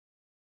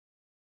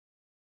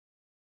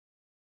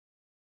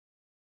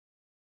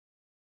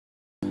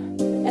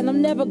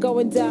I'm never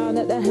going down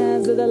at the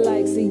hands of the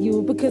likes of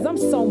you, because I'm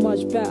so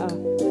much better.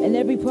 And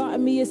every part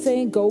of me is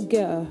saying go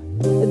get her.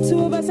 The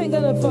two of us ain't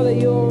gonna follow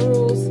your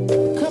rules.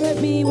 Come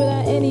at me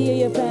without any of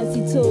your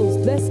fancy tools.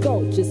 Let's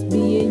go, just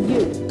me and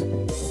you.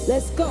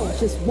 Let's go,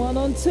 just 1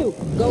 on 2.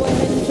 Go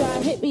ahead and try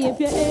and hit me if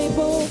you're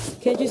able.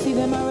 Can't you see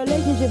that my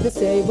relationship is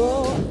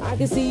stable? I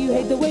can see you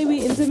hate the way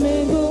we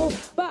intermingle,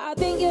 but I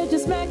think you're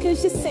just mad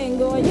cause you're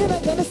single. And you're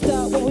not gonna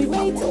stop what we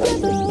made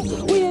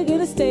together. We are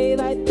gonna stay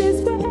like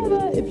this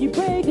forever. If you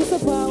break us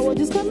apart, we'll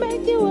just come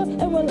back you up,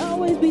 and we'll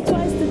always be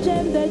twice the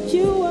gem that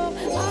you are.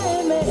 I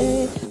am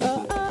a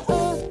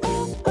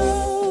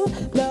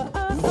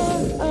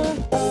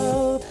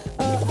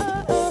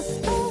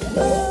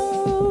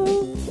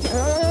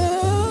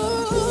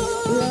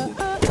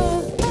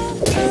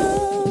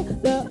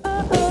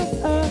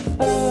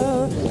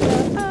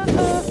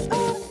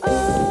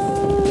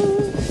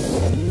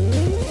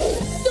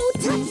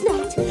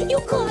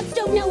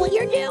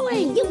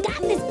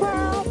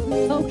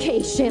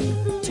Okay, ship,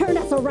 turn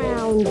us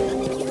around.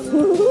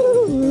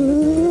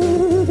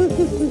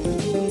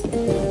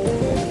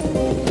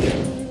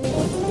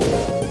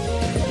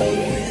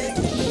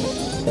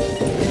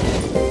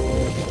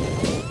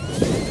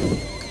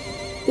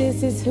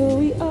 This is who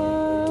we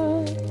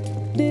are.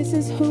 This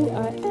is who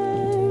I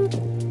am.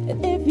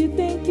 And if you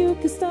think you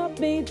can stop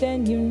me,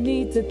 then you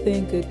need to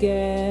think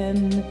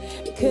again.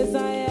 Because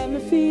I am a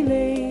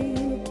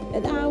feeling,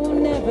 and I will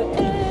never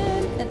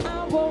end. And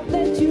I won't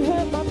let you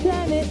hurt my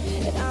planet,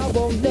 and I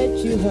won't let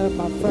you hurt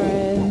my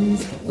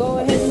friends. Go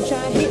ahead and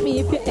try and hit me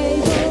if you're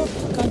able.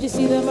 Can't you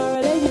see that my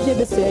relationship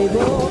is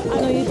stable?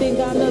 I know you think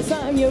I know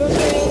something you're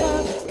afraid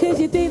of,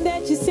 cause you think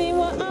that you see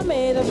what I'm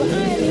made of. But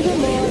I am even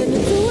more than the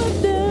two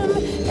of them.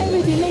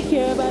 Everything they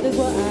care about is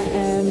what I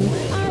am.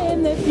 I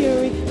am their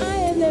fury, I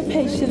am their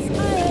patience,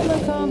 I am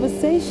a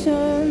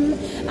conversation.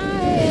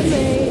 I am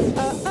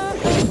a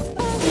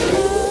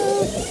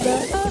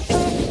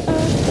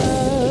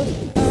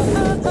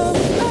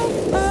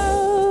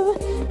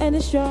and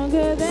it's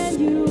stronger than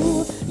you.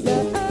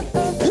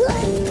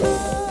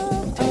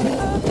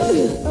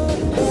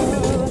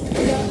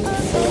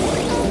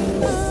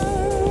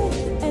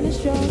 And it's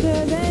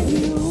stronger than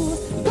you.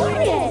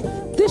 Quiet!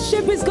 This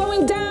ship is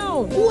going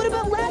down. What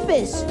about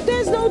Lapis?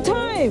 There's no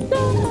time.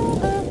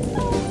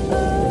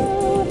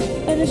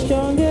 And it's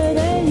stronger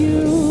than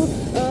you.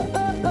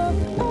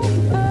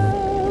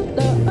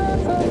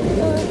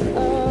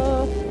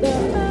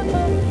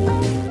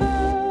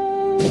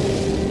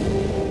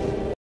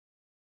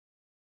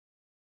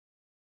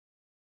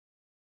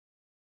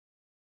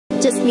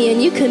 Just me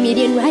and you,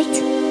 comedian, right?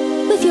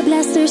 With your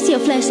blasters, your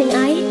flashing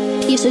eye,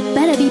 you should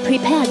better be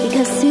prepared,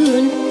 because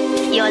soon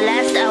your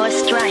last hour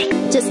strike.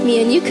 Just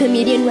me and you,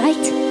 comedian, right?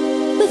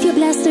 With your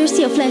blasters,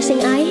 your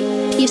flashing eye,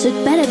 you should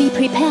better be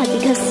prepared,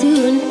 because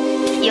soon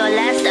your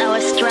last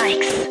hour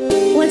strikes.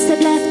 One step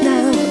left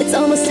now, it's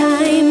almost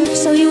time.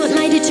 Show you what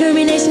my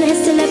determination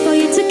has to left for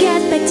you to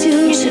get back to.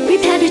 You should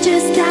prepare to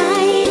just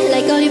die.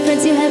 Like all your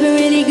friends, you have a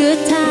really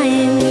good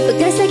time. But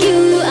guys like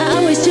you are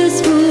always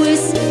just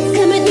fools.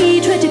 Come at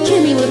me, try to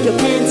kill me with your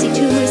fancy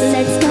tours.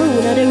 Let's go,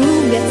 now the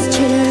room gets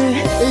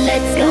chiller.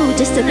 Let's go,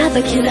 just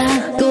another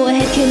killer. Go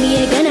ahead, kill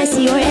me again, I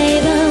see you're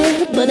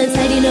able. But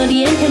inside you know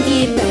the end can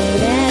be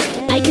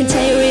better. I can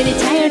tell you're really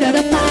tired of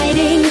the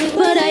fighting,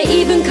 but I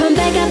even come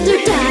back after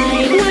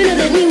dying. Why not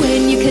let me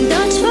win? You can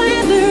dodge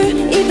forever,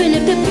 even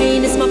if the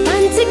pain is more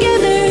fun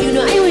together. You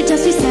know I will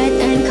just reset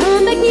and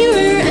come back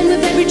nearer, and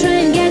with every try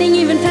I'm getting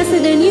even faster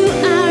than you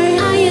are.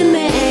 I am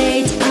made,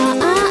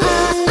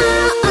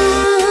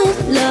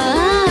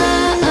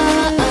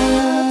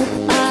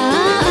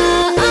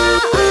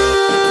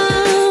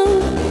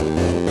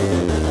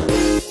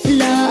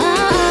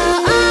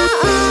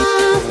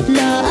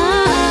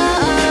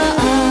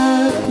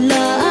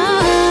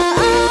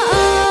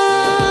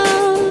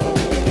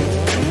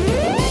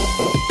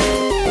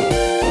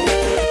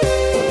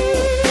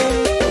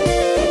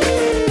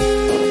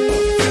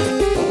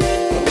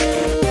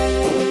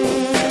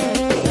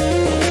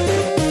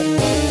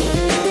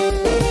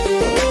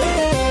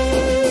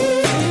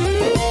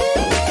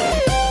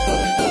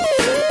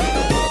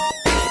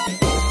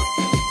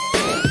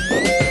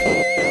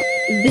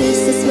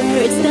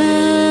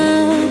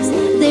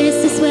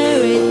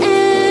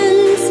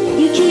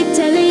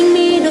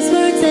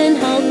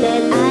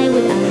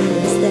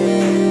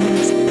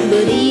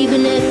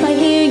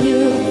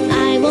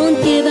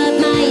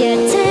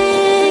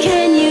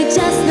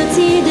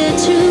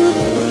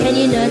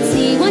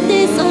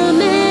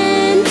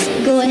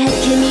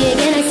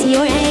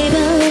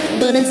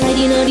 inside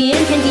you know the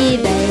end can be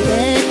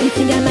better. You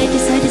think I might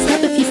decide to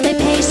stop if you stay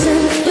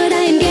patient, but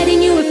I am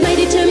getting you with my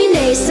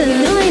determination.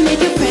 No,